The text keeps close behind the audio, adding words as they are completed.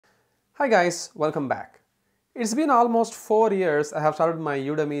Hi guys, welcome back. It's been almost 4 years I have started my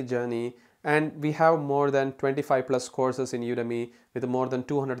Udemy journey, and we have more than 25 plus courses in Udemy with more than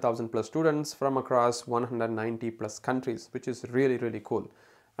 200,000 plus students from across 190 plus countries, which is really cool.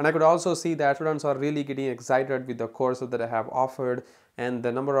 And I could also see that students are really getting excited with the courses that I have offered, and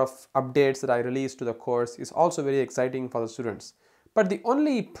the number of updates that I released to the course is also very exciting for the students. But the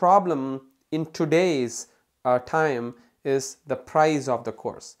only problem in today's time is the price of the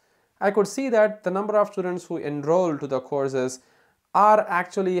course. I could see that the number of students who enroll to the courses are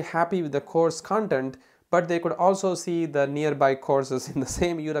actually happy with the course content, but they could also see the nearby courses in the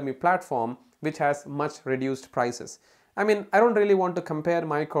same Udemy platform which has much reduced prices. I mean, I don't really want to compare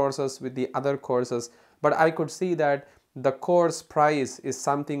my courses with the other courses, but I could see that the course price is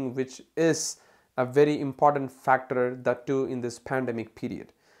something which is a very important factor, that too in this pandemic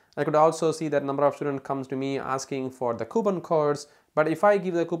period. I could also see that number of students comes to me asking for the coupon codes, but if I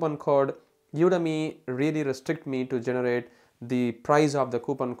give the coupon code, Udemy really restrict me to generate the price of the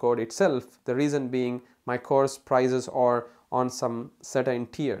coupon code itself. The reason being my course prices are on some certain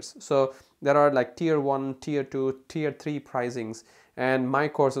tiers. So there are like tier 1, tier 2, tier 3 pricings, and my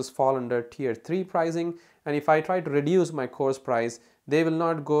courses fall under tier 3 pricing. And if I try to reduce my course price, they will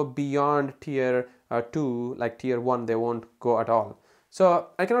not go beyond tier 2, like tier 1, they won't go at all. So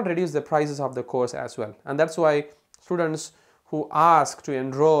I cannot reduce the prices of the course as well. And that's why students who ask to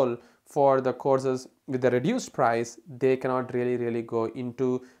enroll for the courses with the reduced price, they cannot really go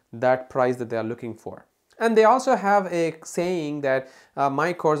into that price that they are looking for. And they also have a saying that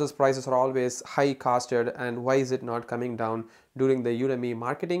my courses prices are always high costed, and why is it not coming down during the Udemy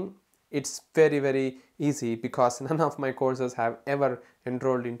marketing? It's very easy, because none of my courses have ever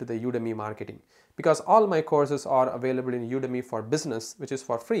enrolled into the Udemy marketing, because all my courses are available in Udemy for Business, which is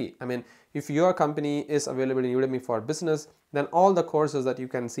for free. I mean, if your company is available in Udemy for Business, then all the courses that you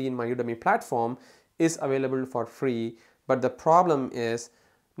can see in my Udemy platform is available for free. But the problem is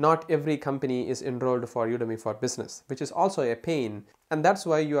not every company is enrolled for Udemy for Business, which is also a pain. And that's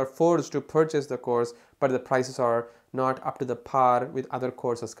why you are forced to purchase the course, but the prices are not up to the par with other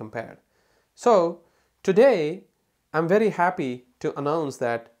courses compared. So today, I'm very happy to announce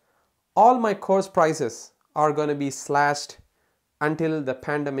that all my course prices are going to be slashed until the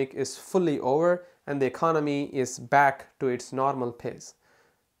pandemic is fully over and the economy is back to its normal pace.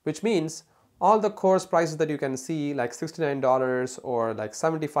 Which means all the course prices that you can see, like $69 or like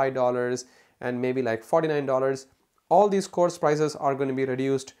 $75 and maybe like $49, all these course prices are going to be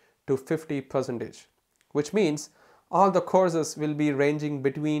reduced to 50%, which means all the courses will be ranging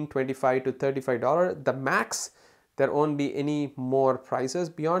between $25 to $35, the max. There won't be any more prices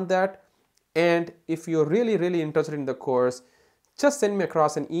beyond that. And if you're really interested in the course, just send me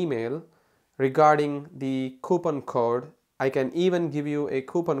across an email regarding the coupon code. I can even give you a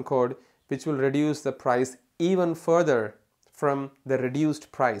coupon code which will reduce the price even further from the reduced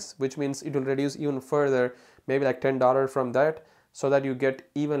price, which means it will reduce even further, maybe like $10 from that, so that you get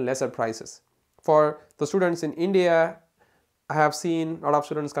even lesser prices. For the students in India, I have seen a lot of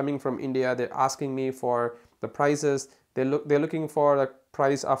students coming from India. They're asking me for the prices. They're looking for a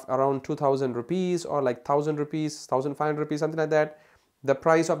price of around 2,000 rupees or like 1,000 rupees, 1,500 rupees, something like that. The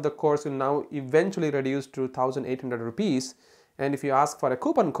price of the course will now eventually reduce to 1,800 rupees. And if you ask for a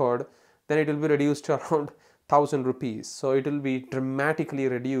coupon code, then it will be reduced to around 1,000 rupees. So it will be dramatically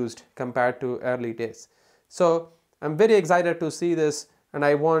reduced compared to early days. So I'm very excited to see this, and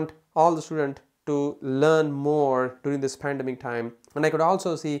I want all the students to learn more during this pandemic time. And I could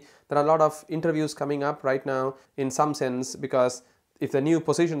also see there are a lot of interviews coming up right now in some sense, because if the new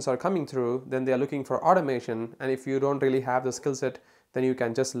positions are coming through, then they are looking for automation. And if you don't really have the skill set, then you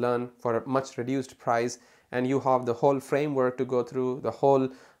can just learn for a much reduced price, and you have the whole framework to go through, the whole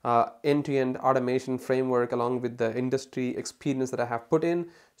end-to-end automation framework along with the industry experience that I have put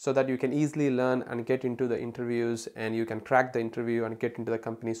in, so that you can easily learn and get into the interviews, and you can crack the interview and get into the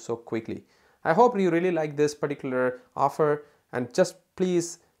company so quickly. I hope you really like this particular offer, and just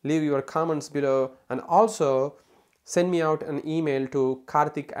please leave your comments below, and also send me out an email to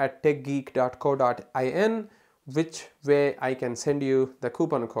karthik@techgeek.co.in, which way I can send you the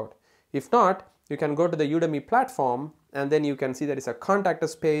coupon code. If not, you can go to the Udemy platform, and then you can see there is a contact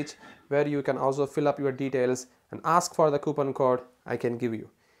us page where you can also fill up your details and ask for the coupon code. I can give you.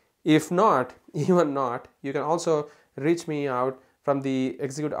 If not, even not, you can also reach me out from the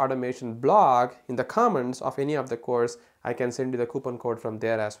Execute Automation blog in the comments of any of the course. I can send you the coupon code from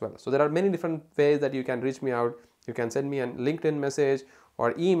there as well. So there are many different ways that you can reach me out. You can send me a LinkedIn message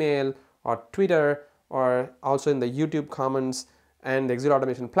or email or Twitter, or also in the YouTube comments and the Execute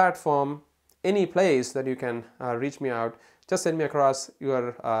Automation platform. Any place that you can reach me out, just send me across your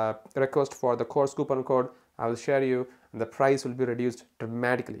request for the course coupon code. I will share you and the price will be reduced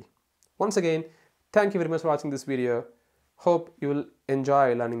dramatically. Once again, thank you very much for watching this video. Hope you will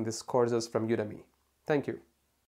enjoy learning these courses from Udemy. Thank you.